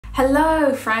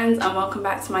Hello friends and welcome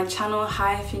back to my channel.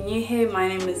 Hi, if you're new here, my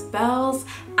name is Bells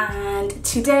and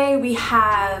today we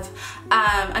have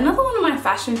another one of my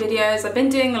fashion videos. I've been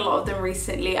doing a lot of them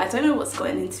recently. I don't know what's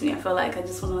gotten into me. I feel like I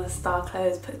just want to style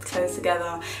clothes, put clothes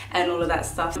together and all of that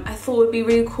stuff. I thought it would be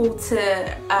really cool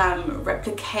to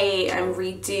replicate and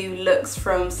redo looks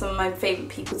from some of my favorite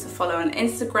people to follow on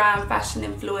Instagram, fashion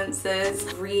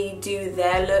influencers, redo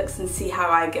their looks and see how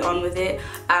I get on with it.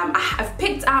 I've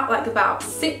picked out like about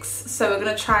 6, so we're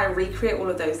going to try and recreate all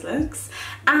of those looks.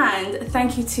 And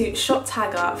thank you to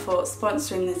ShopTagger for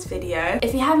sponsoring this video.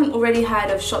 If you haven't already heard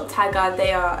of ShopTagger,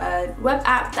 they are a web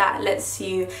app that lets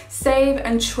you save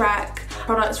and track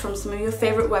products from some of your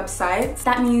favorite websites.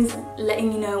 That means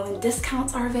letting you know when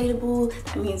discounts are available,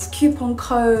 that means coupon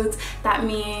codes, that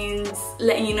means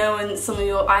letting you know when some of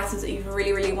your items that you've been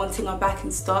really wanting are back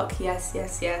in stock. Yes,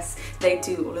 they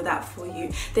do all of that for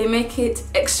you. They make it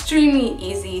extremely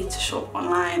easy to shop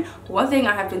online. One thing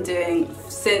I have been doing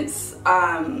since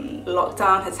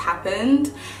lockdown has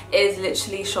happened is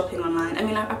literally shopping online. I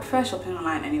mean, I prefer shopping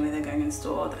online anyway than going in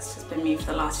store. That's just been me for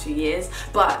the last few years.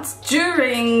 But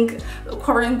during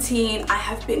quarantine, I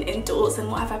have been indoors,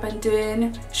 and what have I been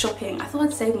doing? Shopping. I thought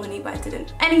I'd save money, but I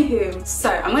didn't. Anywho, so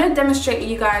I'm going to demonstrate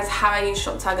you guys how I use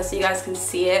ShopTagger so you guys can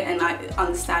see it and like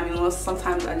understand me more.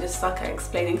 Sometimes I just suck at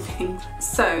explaining things.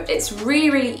 So it's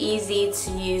really easy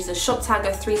to use the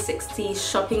ShopTagger 360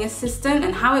 shopping assistant,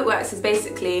 and how it works is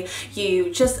basically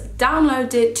you just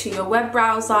download it to your web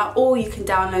browser, or you can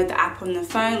download the app on the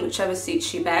phone, whichever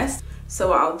suits you best. So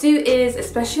what I'll do is,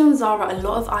 especially on Zara, a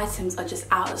lot of items are just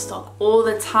out of stock all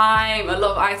the time. A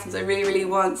lot of items I really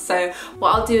want. So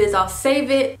what I'll do is I'll save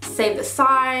it, save the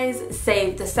size,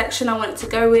 save the section I want it to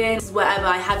go in, whatever.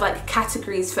 I have like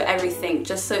categories for everything,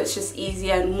 just so it's just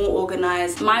easier and more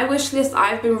organized. My wish list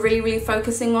I've been really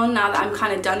focusing on now that I'm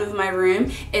kind of done with my room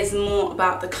is more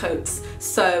about the coats.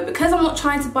 So because I'm not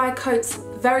trying to buy coats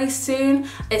very soon,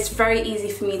 it's very easy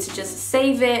for me to just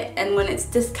save it, and when it's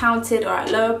discounted or at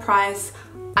lower price,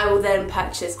 I will then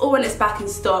purchase, or when it's back in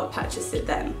stock, purchase it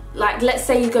then. Like, let's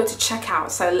say you go to checkout.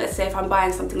 So let's say if I'm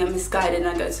buying something and misguided and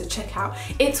I go to checkout,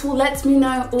 it will let me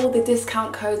know all the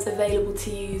discount codes available to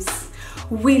use.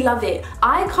 We love it.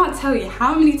 I can't tell you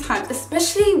how many times,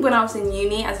 especially when I was in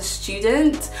uni as a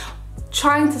student,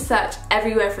 trying to search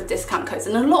everywhere for discount codes,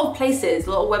 and a lot of places,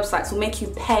 a lot of websites will make you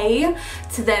pay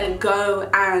to then go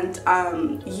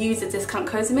and use the discount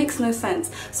codes. It makes no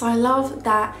sense. So I love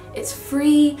that it's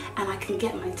free and I can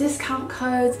get my discount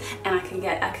codes, and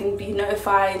I can be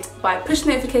notified by push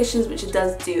notifications, which it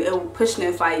does do. It will push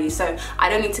notify you, so I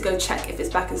don't need to go check if it's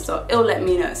back in stock. It'll let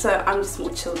me know. So I'm just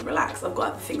more chilled, relaxed. I've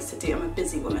got other things to do. I'm a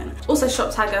busy woman. Also,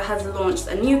 ShopTagger has launched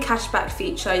a new cashback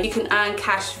feature. You can earn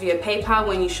cash via PayPal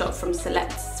when you shop from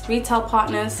select retail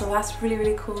partners, so that's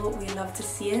really cool. We love to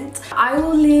see it. I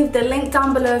will leave the link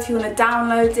down below if you want to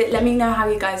download it. Let me know how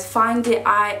you guys find it.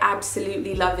 I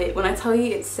absolutely love it. When I tell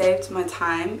you it saved my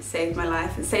time, it saved my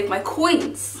life, and saved my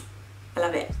coins, I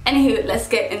love it. Anywho, let's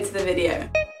get into the video.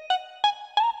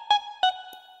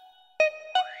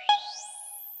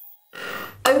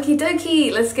 Okie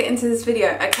dokie, let's get into this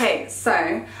video. Okay, so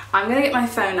I'm gonna get my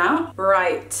phone out.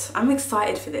 Right, I'm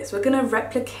excited for this. We're gonna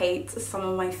replicate some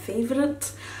of my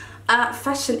favorite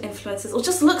fashion influencers, or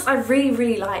just looks I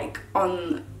really like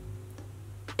on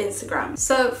Instagram.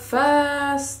 So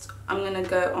first, I'm gonna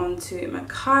go on to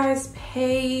Makai's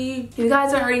page. If you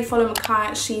guys don't really follow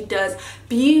Makai, she does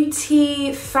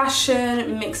beauty,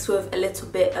 fashion, mixed with a little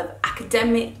bit of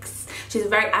academics. She's a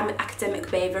very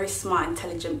academic babe, very smart,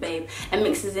 intelligent babe, and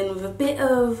mixes in with a bit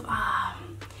of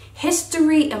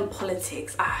history and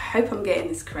politics. I hope I'm getting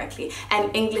this correctly.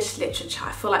 And English literature.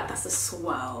 I feel like that's a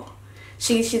swirl.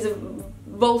 She's a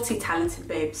multi-talented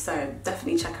babe, so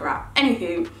definitely check her out.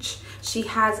 Anywho, she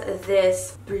has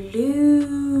this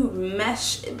blue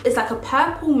mesh, it's like a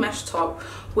purple mesh top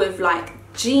with like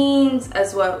jeans,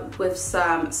 as well with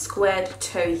some squared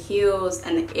toe heels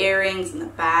and the earrings and the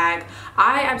bag.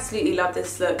 I absolutely love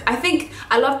this look.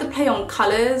 I love the play on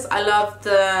colors. I love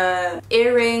the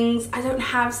earrings. I don't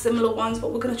have similar ones,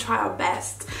 but we're gonna try our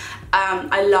best.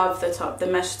 I love the top, the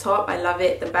mesh top. I love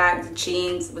it. The bag, the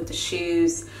jeans with the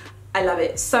shoes. I love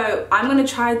it. So I'm gonna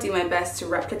try to do my best to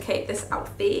replicate this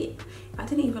outfit. I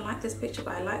didn't even like this picture,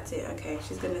 but I liked it. Okay,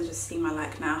 she's gonna just see my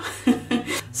like now.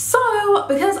 So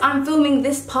because I'm filming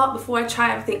this part before I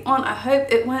try everything on, I hope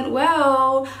it went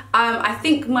well. I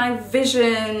think my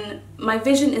vision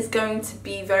is going to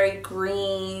be very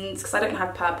greens, because I don't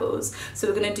have purples. So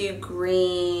we're gonna do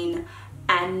green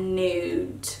and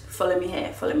nude. Follow me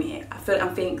here, follow me here.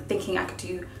 I'm thinking I could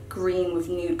do green with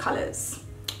nude colors.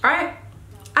 All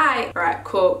right,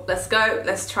 cool, let's go,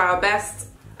 let's try our best.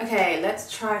 Okay,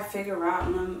 let's try figure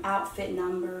out outfit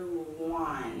number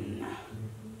 1.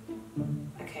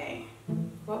 Okay,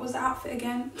 what was the outfit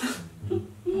again?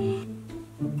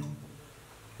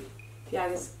 Yeah, I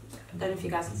don't know if you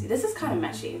guys can see. This is kind of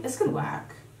meshy. This could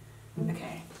work.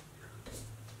 Okay.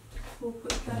 We'll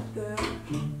put that there.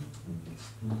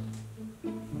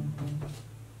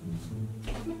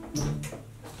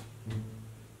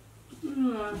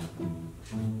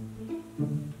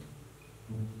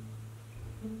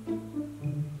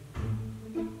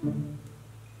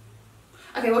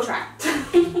 Okay, we'll try.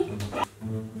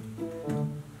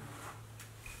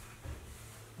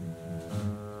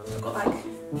 got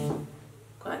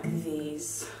like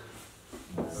these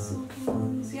silver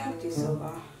ones. Yeah, I could do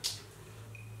silver.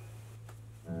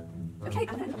 Okay,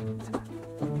 and then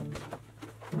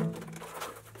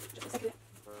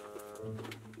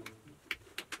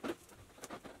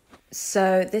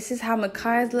so this is how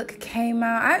Makai's look came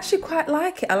out. I actually quite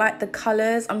like it. I like the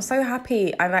colours. I'm so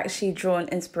happy I've actually drawn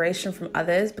inspiration from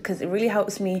others because it really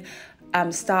helps me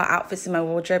start outfits in my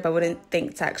wardrobe I wouldn't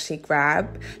think to actually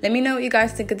grab. Let me know what you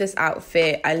guys think of this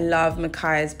outfit. I love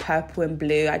Makai's purple and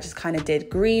blue. I just kind of did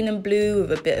green and blue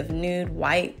with a bit of nude,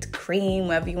 white, cream,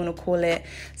 whatever you want to call it.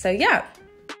 So yeah.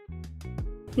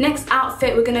 Next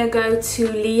outfit, we're gonna go to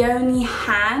Leonie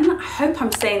Han. I hope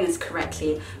I'm saying this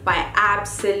correctly, but I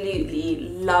absolutely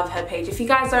love her page. If you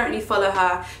guys don't already follow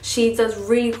her, she does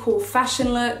really cool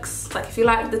fashion looks. Like if you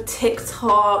like the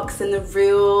TikToks and the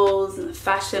reels and the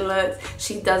fashion looks,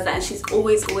 she does that, and she's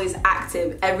always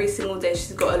active. Every single day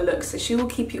she's got a look, so she will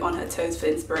keep you on her toes for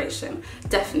inspiration.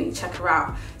 Definitely check her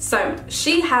out. So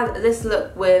she has this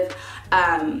look with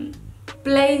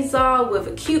blazer with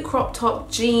a cute crop top,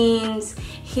 jeans,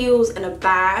 heels and a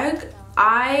bag.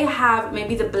 I have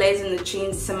maybe the blazer and the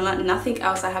jeans similar, nothing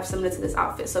else I have similar to this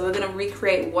outfit, so we're gonna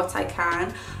recreate what I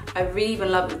can. I really even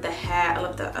love the hair.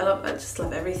 I just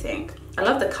love everything. I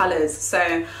love the colors, so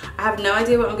I have no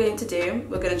idea what I'm going to do.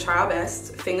 We're gonna try our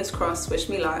best, fingers crossed, wish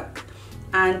me luck.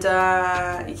 And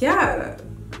yeah,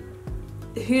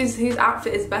 whose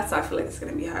outfit is better? I feel like it's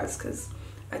gonna be hers because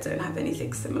I don't have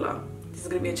anything similar. This is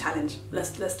gonna be a challenge.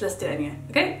 Let's do it anyway.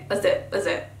 Okay, let's do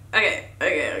it. Okay.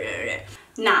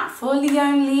 Now for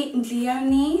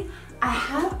Leonie, I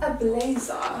have a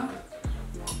blazer.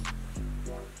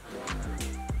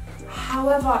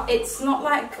 However, it's not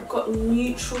like got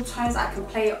neutral tones I can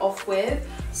play it off with.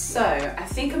 So I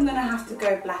think I'm gonna have to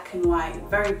go black and white,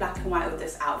 very black and white with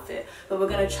this outfit. But we're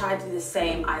gonna try to do the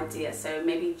same idea. So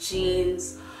maybe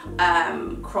jeans,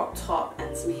 crop top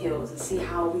and some heels and see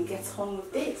how we get on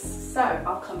with this. So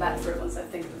I'll come back for it once I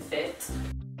think of the fit.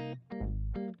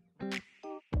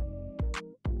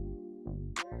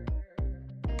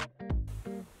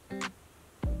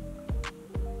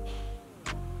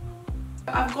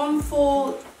 I've gone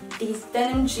for these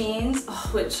denim jeans,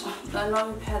 which are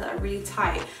another pair that are really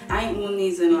tight. I ain't worn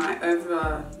these in like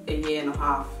over a year and a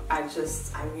half. I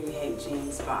really hate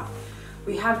jeans, but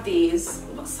we have these.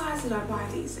 What size did I buy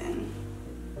these in?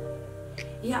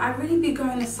 Yeah, I really be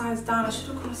going a size down. I should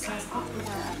have gone a size up with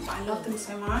them, but I love them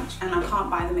so much and I can't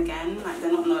buy them again. Like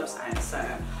they're not on the website, so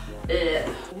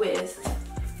with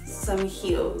some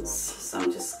heels,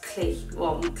 some just clear,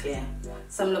 well not clear,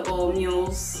 some little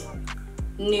mules,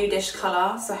 nudish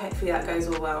colour, so hopefully that goes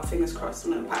all well. Fingers crossed.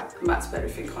 I'm gonna come back to put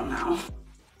everything on now.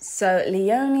 So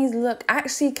Leonie's look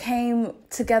actually came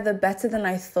together better than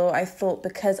I thought. I thought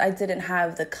because I didn't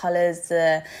have the colours,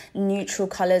 the neutral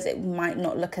colours, it might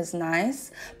not look as nice.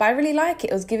 But I really like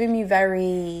it. It was giving me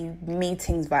very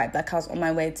meetings vibe, like I was on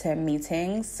my way to a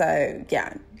meeting. So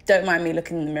yeah, don't mind me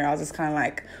looking in the mirror. I was just kind of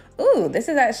like, ooh, this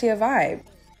is actually a vibe.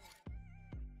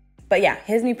 But yeah,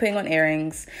 here's me putting on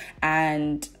earrings,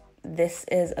 and this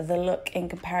is the look in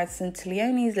comparison to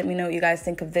Leonie's. Let me know what you guys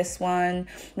think of this one.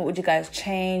 What would you guys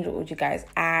change? What would you guys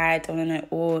add? I want to know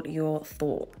all your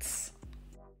thoughts.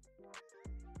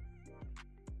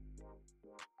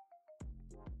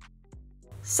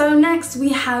 So next we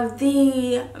have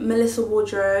the Melissa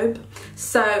wardrobe.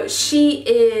 So she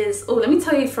is, oh, let me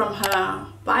tell you from her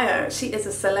bio, she is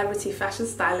a celebrity fashion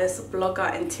stylist,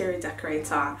 blogger, interior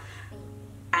decorator.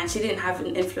 And she didn't have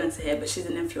an influencer here, but she's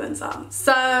an influencer.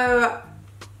 So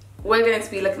we're going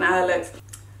to be looking at her looks.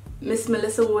 Miss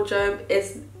Melissa wardrobe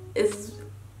is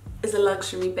a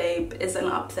luxury babe, is an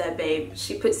up there babe.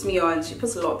 She puts me on, she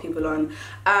puts a lot of people on.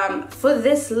 For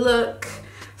this look,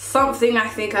 something I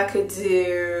think I could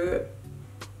do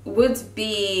would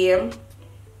be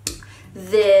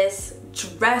this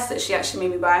dress that she actually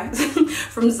made me buy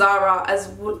from Zara,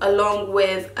 along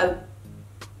with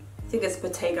I think it's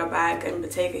Bottega bag and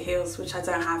Bottega heels, which I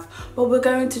don't have, but we're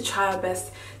going to try our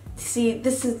best See,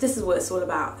 this is what it's all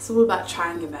about. It's all about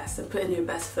trying your best and putting your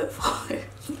best foot forward.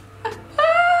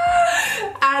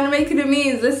 And making it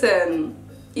means, listen,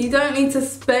 you don't need to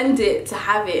spend it to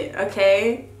have it,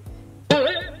 okay?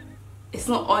 It's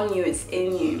not on you, it's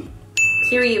in you.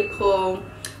 Period, Paul.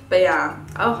 But yeah,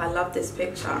 oh, I love this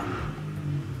picture.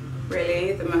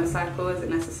 Really, the motorcycle isn't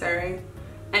necessary.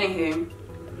 Anywho.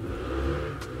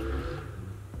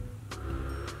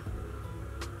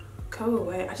 Go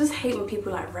away. I just hate when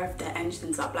people like rev their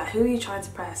engines up. Like, who are you trying to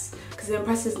impress? Because it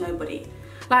impresses nobody.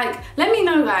 Like, let me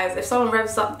know, guys, if someone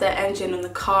revs up their engine on the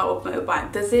car or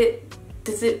motorbike, does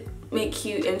it make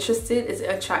you interested? Is it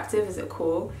attractive? Is it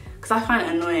cool? Because I find it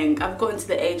annoying. I've gotten to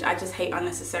the age, I just hate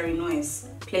unnecessary noise.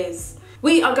 Please.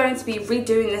 We are going to be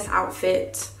redoing this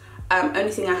outfit.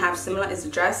 Only thing I have similar is the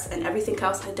dress, and everything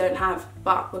else I don't have,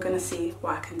 but we're gonna see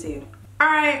what I can do. All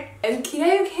right,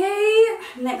 okay.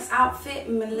 Next outfit,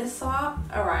 Melissa.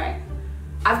 All right,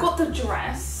 I've got the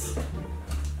dress.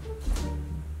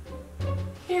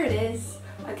 Here it is.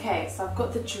 Okay, so I've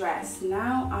got the dress.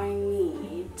 Now I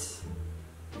need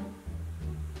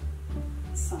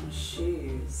some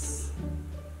shoes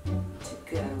to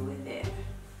go with it.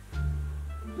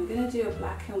 I'm gonna do a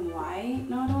black and white.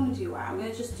 No, I don't want to do white. I'm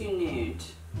gonna just do nude.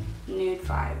 Nude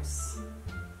vibes.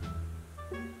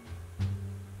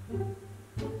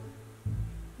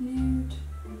 Nude.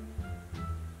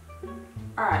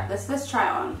 All right, let's try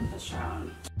it on. Let's try it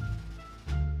on.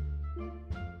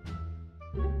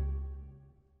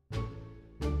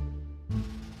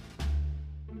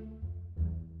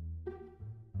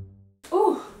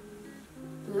 Ooh,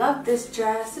 love this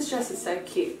dress. This dress is so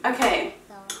cute. Okay.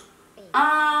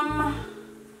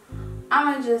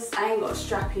 I ain't got a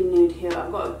strappy nude heel.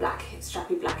 I've got a black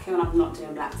strappy black heel, and I'm not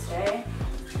doing black today.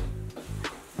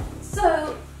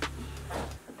 So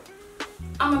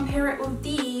I'm gonna pair it with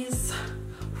these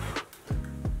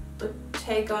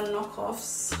Bottega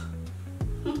knockoffs.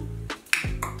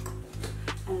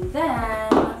 And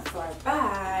then for a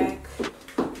bag,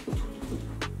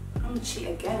 I'm gonna cheat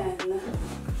again.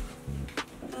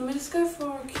 Let me just go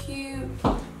for a cute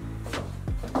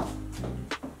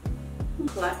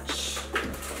clutch,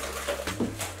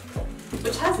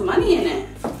 which has money in it.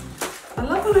 I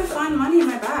love when I find money in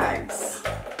my bags.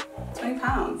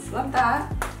 £20, love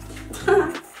that.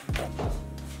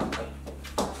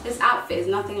 This outfit is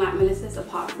nothing like Melissa's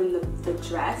apart from the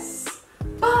dress,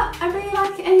 but I really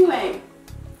like it anyway.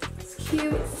 It's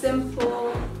cute, it's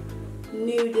simple,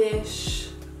 nudish.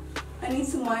 I need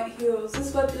some white heels. This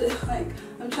is what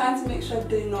I'm trying to make sure I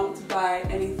do not buy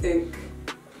anything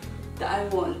that I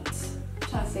want. I'm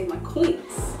trying to save my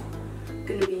coins. I'm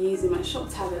gonna be using my shop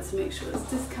tablet to make sure it's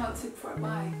discounted before I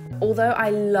buy. Although I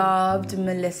loved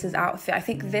Melissa's outfit, I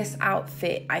think this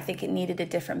outfit, it needed a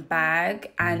different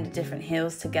bag and different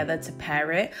heels together to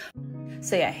pair it.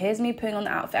 So yeah, here's me putting on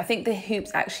the outfit. I think the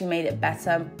hoops actually made it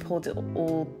better, pulled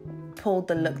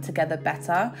the look together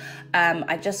better.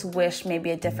 I just wish maybe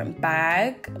a different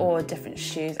bag or different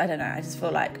shoes. I don't know, I just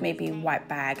feel like maybe white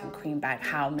bag and cream bag,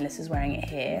 how Melissa's wearing it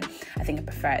here. I think I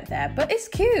prefer it there, but it's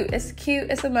cute,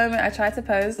 it's a moment. I tried to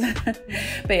pose.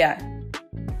 But yeah.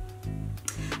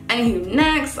 Anywho,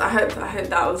 next, I hope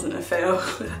that wasn't a fail.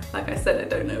 Like I said, I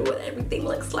don't know what everything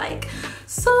looks like.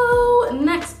 So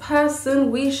next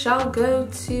person we shall go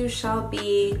to shall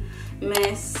be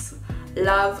Miss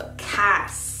Love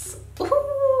Cass.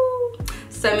 Ooh.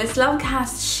 So Miss Love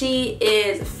Cass, she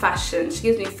is fashion. She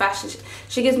gives me fashion.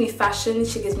 She gives me fashion.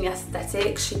 She gives me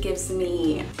aesthetics. She gives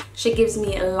me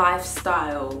a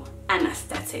lifestyle and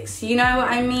aesthetics. You know what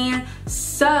I mean?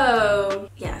 So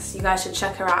yes, you guys should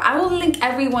check her out. I will link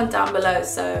everyone down below,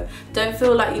 so don't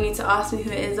feel like you need to ask me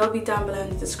who it is. I'll be down below in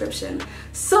the description.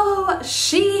 So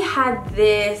she had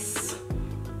this.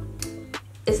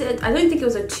 I don't think it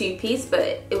was a two-piece, but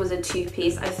it was a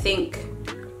two-piece, I think,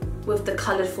 with the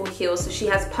colourful heels. So she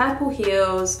has purple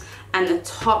heels and the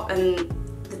top and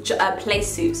the play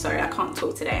suit. Sorry, I can't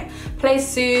talk today. Play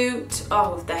suit.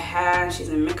 Oh, with the hair. She's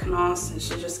in Mykonos and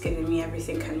she's just giving me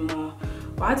everything and more.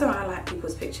 Why don't I like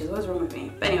people's pictures? What's wrong with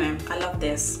me? But anyway, I love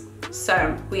this.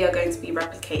 So we are going to be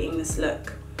replicating this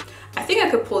look. I think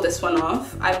I could pull this one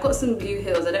off. I've got some blue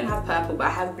heels. I don't have purple, but I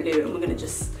have blue, and we're gonna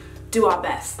just do our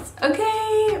best.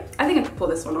 Okay, I think I could pull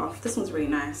this one off. This one's really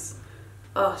nice.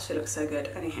 Oh, she looks so good.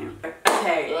 Anyhow,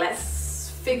 okay,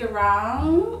 let's figure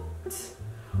out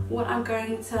what I'm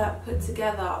going to put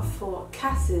together for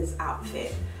Cass's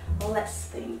outfit. Let's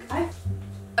think.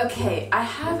 Okay, I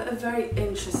have a very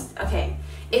okay,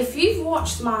 if you've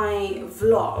watched my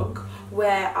vlog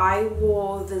where I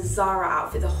wore the Zara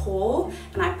outfit, the haul,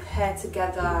 and I paired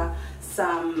together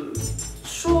some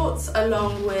shorts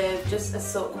along with just a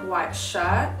silk white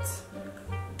shirt.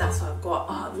 That's what I've got.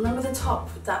 Oh, remember the top?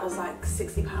 That was like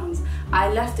 £60.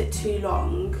 I left it too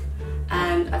long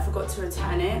and I forgot to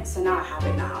return it, so now I have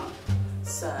it now.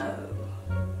 So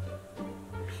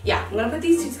yeah, I'm gonna put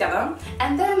these two together.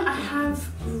 And then I have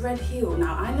red heel.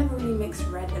 Now I never really mix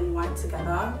red and white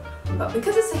together, but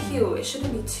because it's a heel, it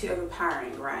shouldn't be too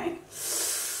overpowering, right?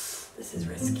 This is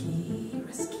risky,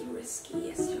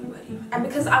 yes, your buddy. And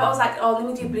because I was like, oh, let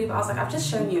me do blue, but I was like, I've just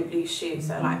shown you a blue shoe,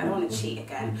 so like, I don't want to cheat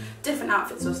again. Different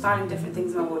outfits, so styling different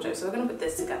things in my wardrobe, so we're gonna put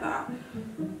this together.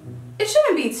 It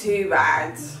shouldn't be too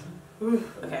bad. Ooh,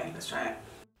 okay, let's try it.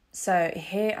 So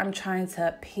here I'm trying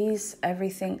to piece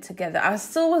everything together. I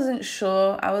still wasn't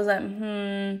sure. I was like,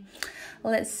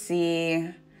 let's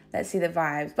see the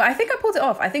vibes. But I think I pulled it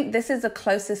off. I think this is the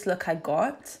closest look I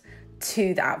got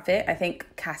to the outfit. I think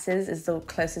Cass's is the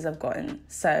closest I've gotten.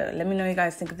 So let me know what you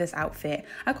guys think of this outfit.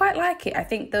 I quite like it. I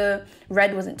think the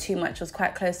red wasn't too much. It was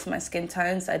quite close to my skin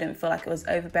tone, so I didn't feel like it was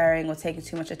overbearing or taking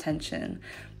too much attention.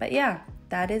 But yeah,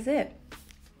 that is it.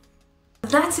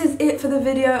 That is it for the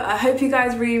video. I hope you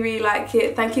guys really like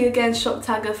it. Thank you again, Shop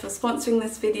Tagger, for sponsoring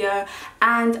this video,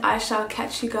 and I shall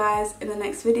catch you guys in the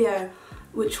next video,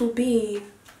 which will be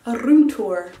a room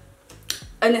tour.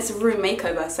 And it's a room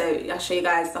makeover, so I'll show you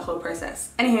guys the whole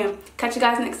process. Anywho, catch you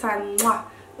guys next time. Mwah.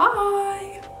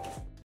 Bye.